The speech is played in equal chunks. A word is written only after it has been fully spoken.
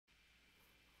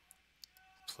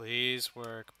Please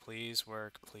work, please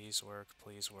work, please work,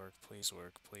 please work, please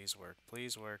work, please work,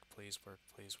 please work, please work,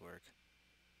 please work.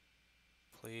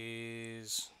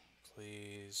 Please,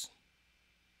 please.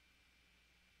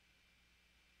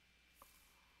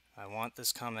 I want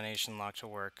this combination lock to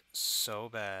work so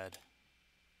bad.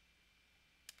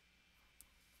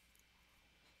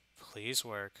 Please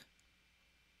work.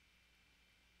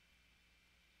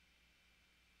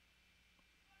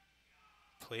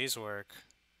 Please work.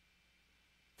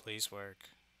 Please work.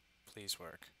 Please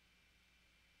work.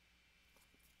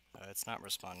 It's not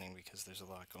responding because there's a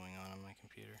lot going on my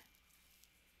computer.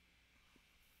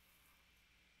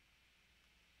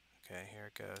 Okay, here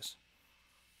it goes.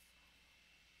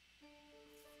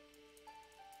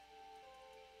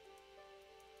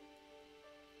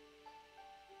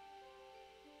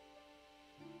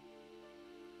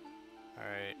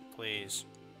 Alright, please.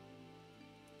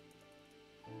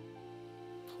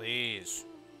 Please.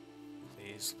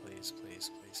 Please, please,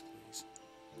 please, please, please.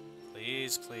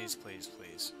 Please, please, please,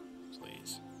 please.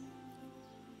 Please.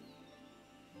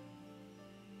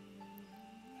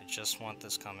 I just want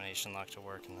this combination lock to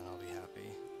work and then I'll be happy.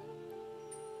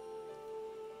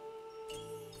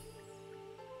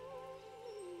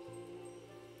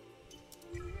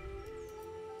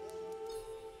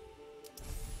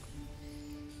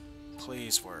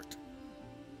 Please work.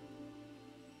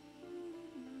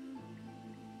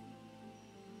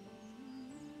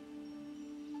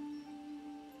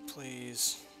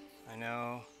 Please. I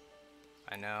know.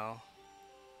 I know.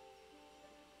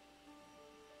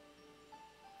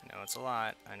 I know it's a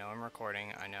lot. I know I'm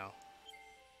recording. I know.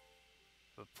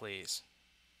 But please.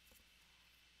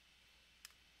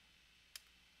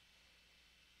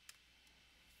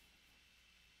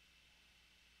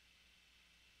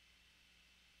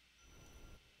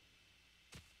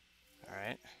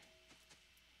 Alright.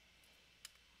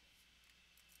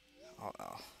 Oh,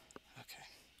 okay.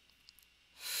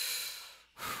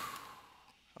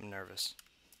 I'm nervous.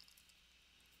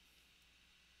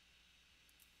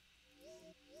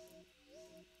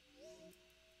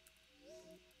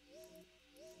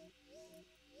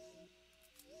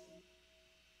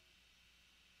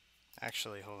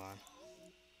 Actually, hold on.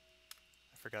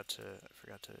 I forgot to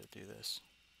do this.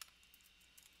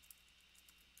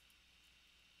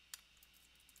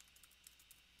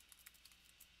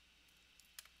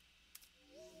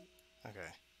 Okay.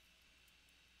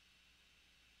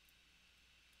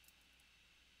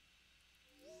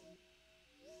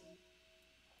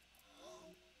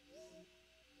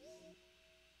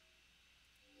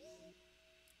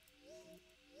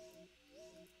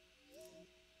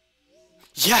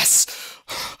 Yes!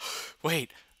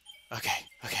 Wait. Okay.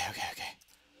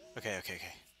 Okay.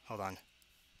 Hold on.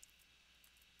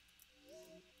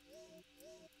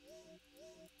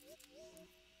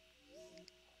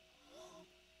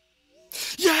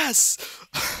 Yes!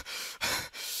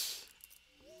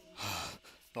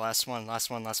 Last one.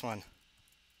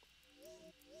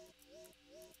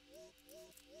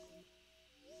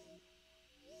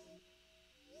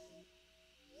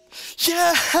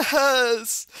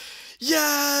 Yes!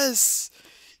 Yes!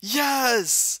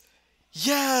 Yes!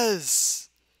 Yes!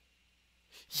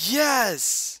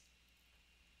 Yes!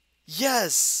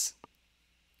 Yes!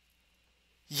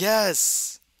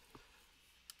 Yes!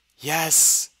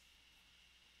 Yes!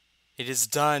 It is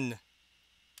done.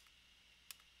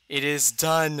 It is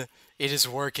done. It is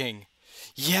working.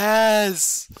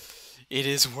 Yes! It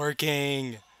is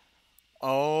working.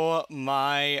 Oh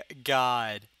my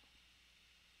god.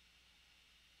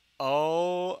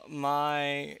 Oh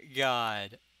my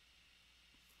god.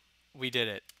 We did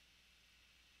it.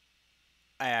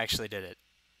 I actually did it.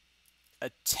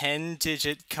 A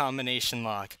 10-digit combination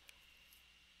lock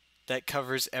that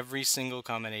covers every single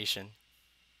combination.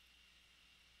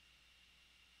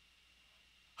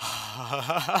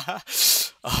 Oh,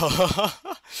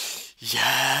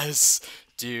 yes!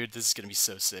 Dude, this is gonna be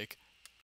so sick.